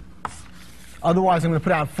 Otherwise, I'm going to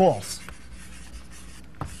put out false.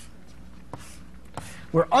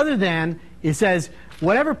 Where other than, it says,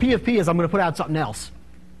 whatever P of P is, I'm going to put out something else.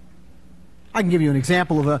 I can give you an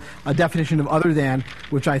example of a definition of other than,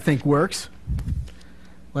 which I think works.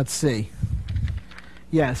 Let's see.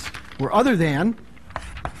 Yes, where other than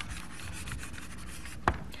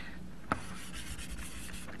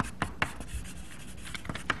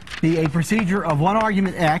be a procedure of one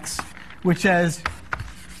argument x, which says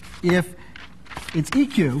if it's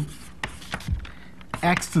EQ,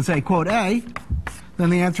 x to say quote A, then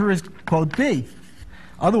the answer is quote B.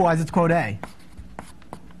 Otherwise, it's quote A.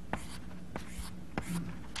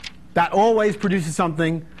 That always produces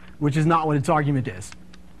something which is not what its argument is.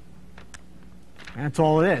 That's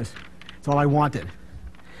all it is. That's all I wanted.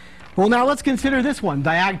 Well, now let's consider this one,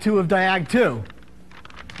 diag2 of diag2.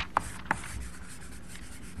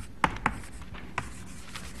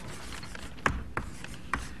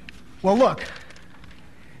 Well, look,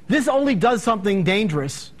 this only does something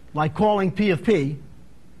dangerous, like calling P of P,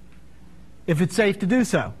 if it's safe to do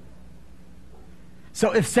so.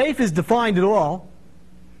 So if safe is defined at all,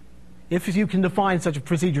 if you can define such a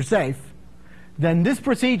procedure safe, then this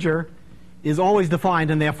procedure is always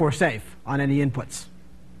defined and therefore safe on any inputs.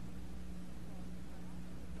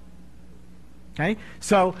 Okay?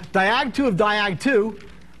 So diag2 of diag2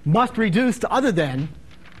 must reduce to other than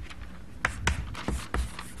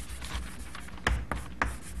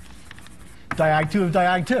diag2 of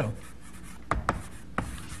diag2.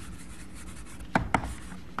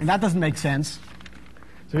 And that doesn't make sense.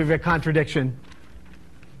 So we have a contradiction,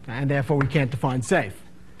 and therefore we can't define safe.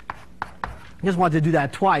 I just wanted to do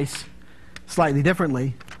that twice, slightly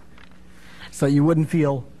differently, so you wouldn't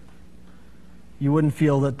feel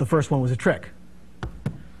that the first one was a trick.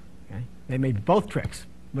 Okay? They may be both tricks,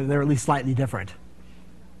 but they're at least slightly different.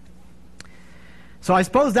 So I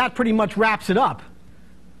suppose that pretty much wraps it up.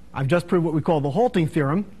 I've just proved what we call the halting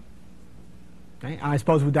theorem. Okay? And I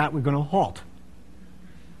suppose with that we're going to halt.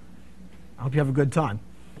 I hope you have a good time.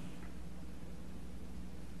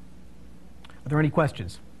 Are there any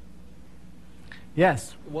questions?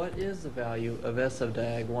 Yes? What is the value of S of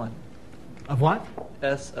diag 1? Of what?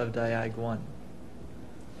 S of diag 1.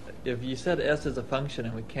 If you said S is a function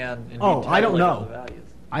and we can indeed I don't tabulate all know. the values.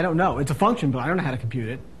 I don't know. It's a function, but I don't know how to compute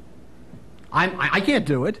it. I can't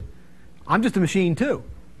do it. I'm just a machine too.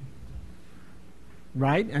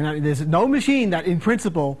 Right? And there's no machine that in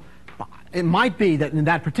principle, it might be that in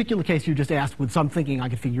that particular case you just asked with some thinking I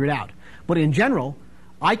could figure it out. But in general,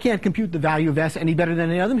 I can't compute the value of S any better than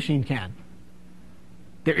any other machine can.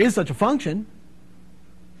 There is such a function.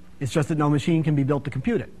 It's just that no machine can be built to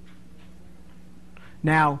compute it.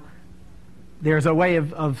 Now, there's a way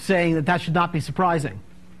of saying that that should not be surprising.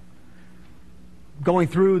 Going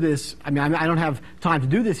through this, I mean, I don't have time to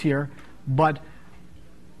do this here, but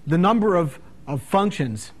the number of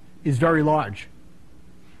functions is very large.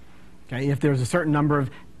 Okay? If there's a certain number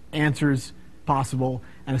of answers possible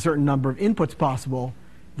and a certain number of inputs possible,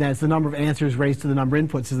 then it's the number of answers raised to the number of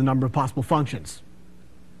inputs is the number of possible functions,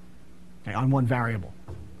 okay, on one variable.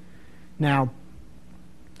 Now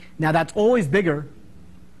that's always bigger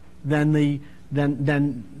than the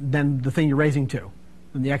thing you're raising to,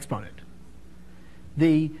 than the exponent.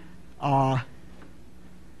 The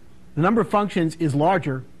number of functions is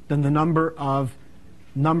larger than the number of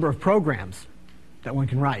programs that one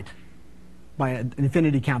can write by an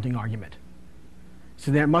infinity counting argument.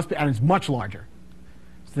 So there must be, and it's much larger.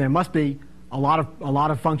 So there must be a lot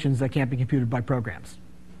of functions that can't be computed by programs.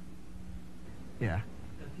 Yeah.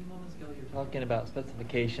 A few moments ago you were talking about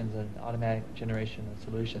specifications and automatic generation and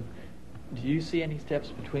solution. Do you see any steps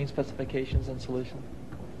between specifications and solution?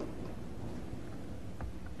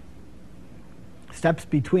 Steps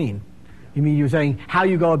between? You mean you're saying how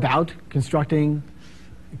you go about constructing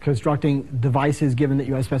devices given that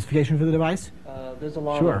you have specification for the device? There's a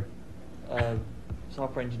lot Sure. of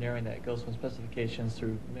software engineering that goes from specifications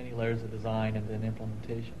through many layers of design and then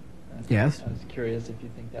implementation. Yes. I was curious if you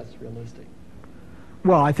think that's realistic.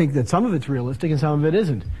 Well, I think that some of it's realistic and some of it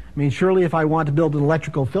isn't. I mean, surely if I want to build an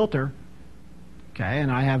electrical filter, okay, and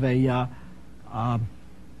I have a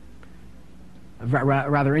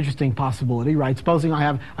rather interesting possibility, right? Supposing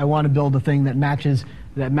I want to build a thing that matches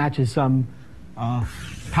some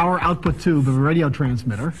power output tube of a radio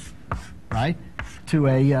transmitter, right, to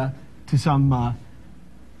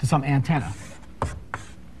some antenna.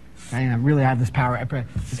 Okay, and I really have this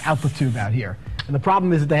output tube out here. And the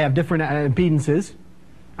problem is that they have different impedances.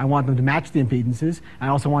 I want them to match the impedances. I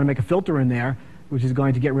also want to make a filter in there which is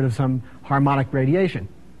going to get rid of some harmonic radiation.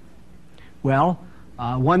 Well,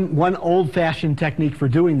 one old-fashioned technique for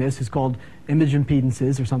doing this is called image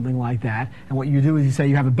impedances or something like that. And what you do is you say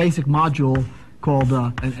you have a basic module called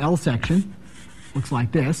an L section. Looks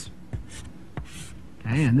like this.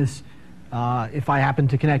 Okay, and this, if I happen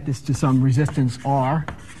to connect this to some resistance R,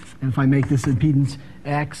 and if I make this impedance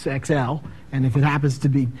X, XL, and if it happens to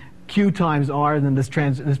be Q times R, then this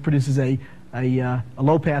produces a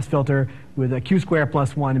low-pass filter with a Q square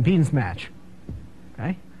plus 1 impedance match.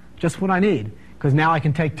 Okay, just what I need. Because now I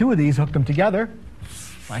can take two of these, hook them together,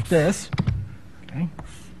 like this. Okay.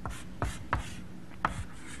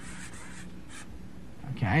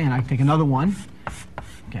 Okay, and I can take another one.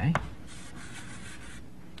 Okay.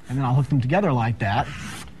 And then I'll hook them together like that.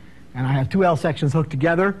 And I have two L sections hooked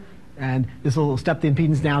together, and this will step the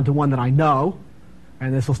impedance down to one that I know,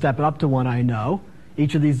 and this will step it up to one I know.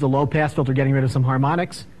 Each of these is a low-pass filter getting rid of some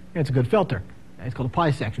harmonics. It's a good filter. Okay? It's called a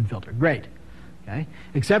pi-section filter. Great. Okay?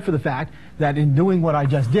 Except for the fact that in doing what I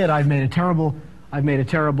just did, I've made a terrible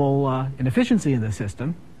inefficiency in the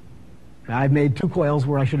system. I've made two coils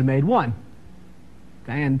where I should have made one.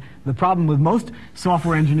 Okay? And the problem with most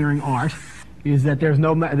software engineering art is that there's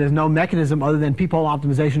no mechanism other than peephole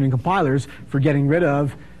optimization and compilers for getting rid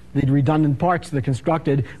of the redundant parts that are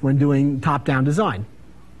constructed when doing top-down design.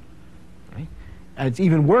 Okay? And it's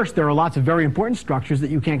even worse. There are lots of very important structures that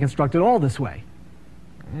you can't construct at all this way.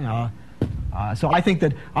 So I think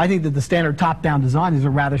that the standard top-down design is a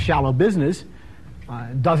rather shallow business.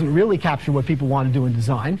 It doesn't really capture what people want to do in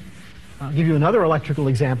design. I'll give you another electrical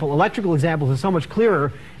example. Electrical examples are so much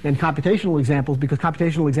clearer than computational examples because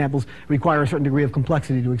computational examples require a certain degree of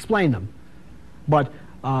complexity to explain them. But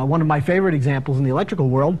one of my favorite examples in the electrical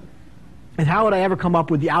world is how would I ever come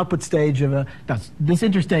up with the output stage of this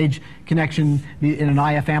interstage connection in an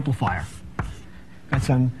IF amplifier. Got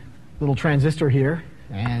some little transistor here,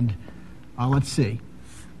 and let's see.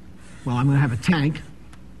 Well, I'm going to have a tank,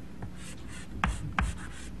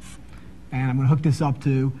 and I'm going to hook this up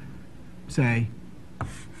to, say,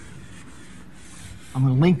 I'm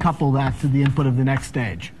going to link couple that to the input of the next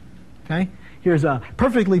stage. Okay? Here's a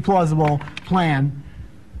perfectly plausible plan,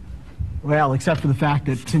 well, except for the fact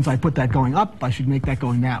that since I put that going up, I should make that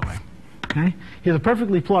going that way. Okay? Here's a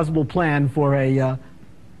perfectly plausible plan for a,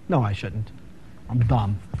 no, I shouldn't. I'm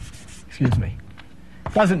dumb. Excuse me.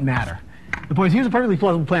 Doesn't matter. The point is, here's a perfectly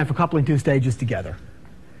plausible plan for coupling two stages together.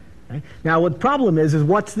 Okay? Now, what the problem is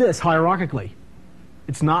what's this hierarchically?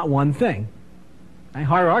 It's not one thing. Okay?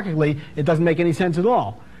 Hierarchically, it doesn't make any sense at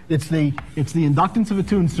all. It's the inductance of a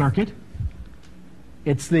tuned circuit.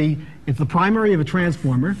 It's the primary of a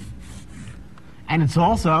transformer. And it's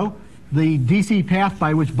also the DC path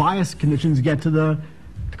by which bias conditions get to the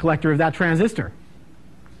collector of that transistor.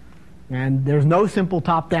 And there's no simple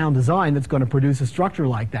top-down design that's going to produce a structure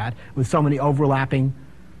like that with so many overlapping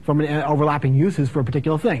uses for a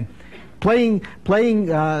particular thing. Playing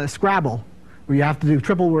Scrabble, where you have to do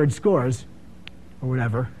triple word scores or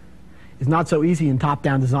whatever, is not so easy in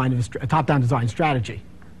top-down design strategy.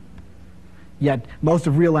 Yet most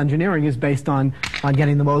of real engineering is based on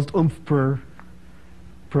getting the most oomph per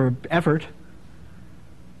effort,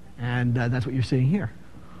 and that's what you're seeing here.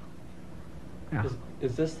 Yeah.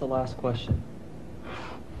 Is this the last question?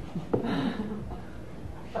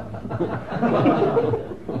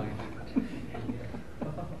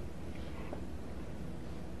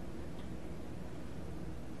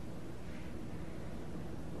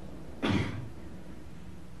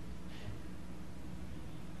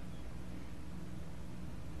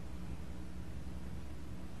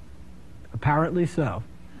 Apparently so.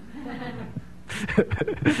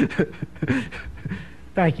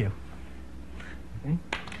 Thank you.